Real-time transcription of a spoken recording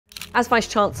As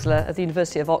Vice-Chancellor of the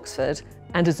University of Oxford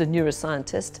and as a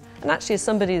neuroscientist, and actually as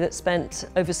somebody that spent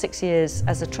over 6 years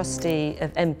as a trustee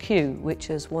of MQ, which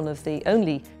is one of the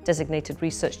only designated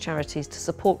research charities to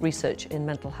support research in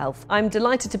mental health, I'm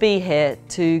delighted to be here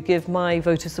to give my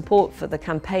vote of support for the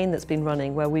campaign that's been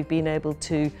running, where we've been able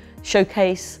to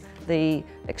showcase the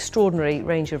extraordinary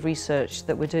range of research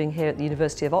that we're doing here at the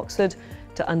University of Oxford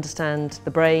to understand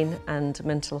the brain and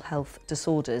mental health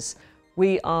disorders.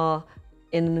 We are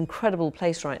in an incredible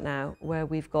place right now where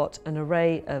we've got an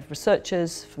array of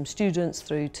researchers, from students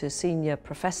through to senior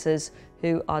professors,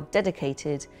 who are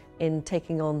dedicated in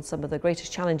taking on some of the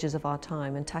greatest challenges of our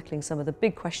time and tackling some of the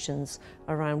big questions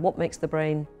around what makes the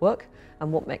brain work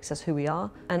and what makes us who we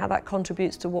are, and how that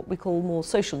contributes to what we call more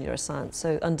social neuroscience,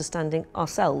 so understanding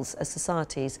ourselves as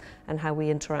societies and how we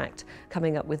interact,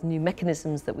 coming up with new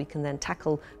mechanisms that we can then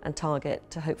tackle and target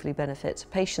to hopefully benefit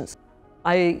patients.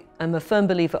 I am a firm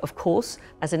believer, of course,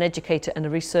 as an educator and a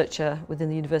researcher within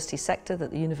the university sector,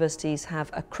 that the universities have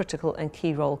a critical and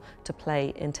key role to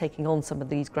play in taking on some of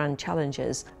these grand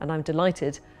challenges. And I'm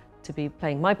delighted to be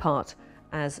playing my part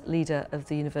as leader of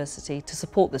the university to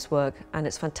support this work. And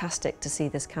it's fantastic to see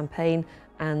this campaign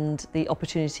and the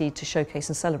opportunity to showcase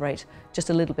and celebrate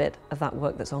just a little bit of that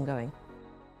work that's ongoing.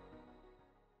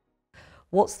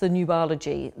 What's the new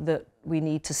biology that we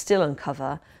need to still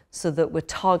uncover so that we're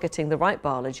targeting the right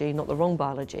biology, not the wrong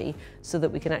biology, so that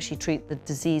we can actually treat the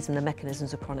disease and the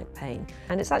mechanisms of chronic pain.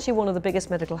 And it's actually one of the biggest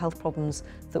medical health problems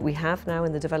that we have now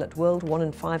in the developed world. 1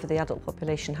 in 5 of the adult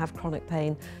population have chronic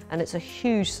pain, and it's a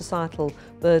huge societal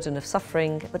burden of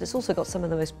suffering, but it's also got some of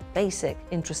the most basic,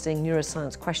 interesting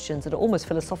neuroscience questions that are almost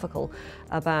philosophical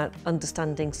about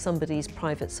understanding somebody's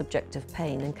private subjective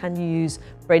pain. And can you use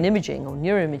brain imaging or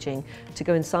neuroimaging to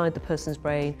go inside the person's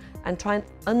brain and try and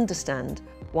understand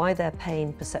why their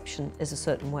pain perception is a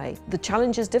certain way. The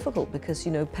challenge is difficult because,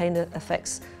 pain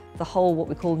affects the whole, what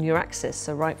we call neuraxis,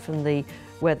 so right from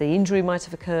where the injury might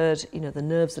have occurred, the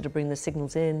nerves that are bringing the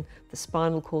signals in, the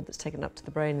spinal cord that's taken up to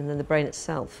the brain, and then the brain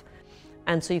itself.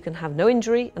 And so you can have no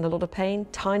injury and a lot of pain,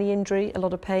 tiny injury, a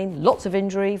lot of pain, lots of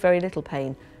injury, very little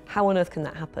pain. How on earth can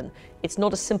that happen? It's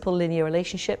not a simple linear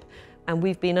relationship, and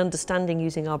we've been understanding,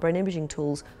 using our brain imaging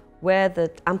tools, where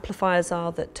the amplifiers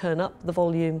are that turn up the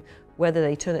volume, whether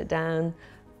they turn it down.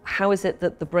 How is it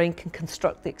that the brain can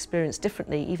construct the experience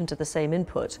differently, even to the same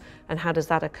input, and how does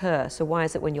that occur? So why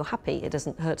is it when you're happy it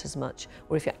doesn't hurt as much,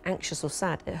 or if you're anxious or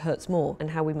sad it hurts more, and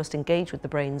how we must engage with the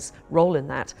brain's role in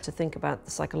that to think about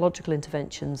the psychological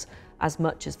interventions as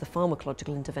much as the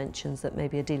pharmacological interventions that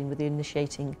maybe are dealing with the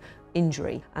initiating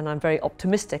injury. And I'm very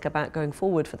optimistic about going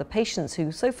forward for the patients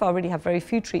who so far really have very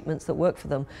few treatments that work for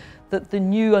them, that the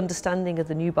new understanding of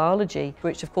the new biology,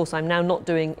 which of course I'm now not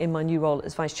doing in my new role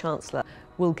as Vice-Chancellor,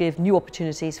 will give new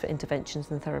opportunities for interventions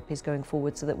and therapies going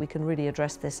forward so that we can really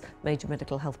address this major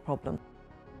medical health problem.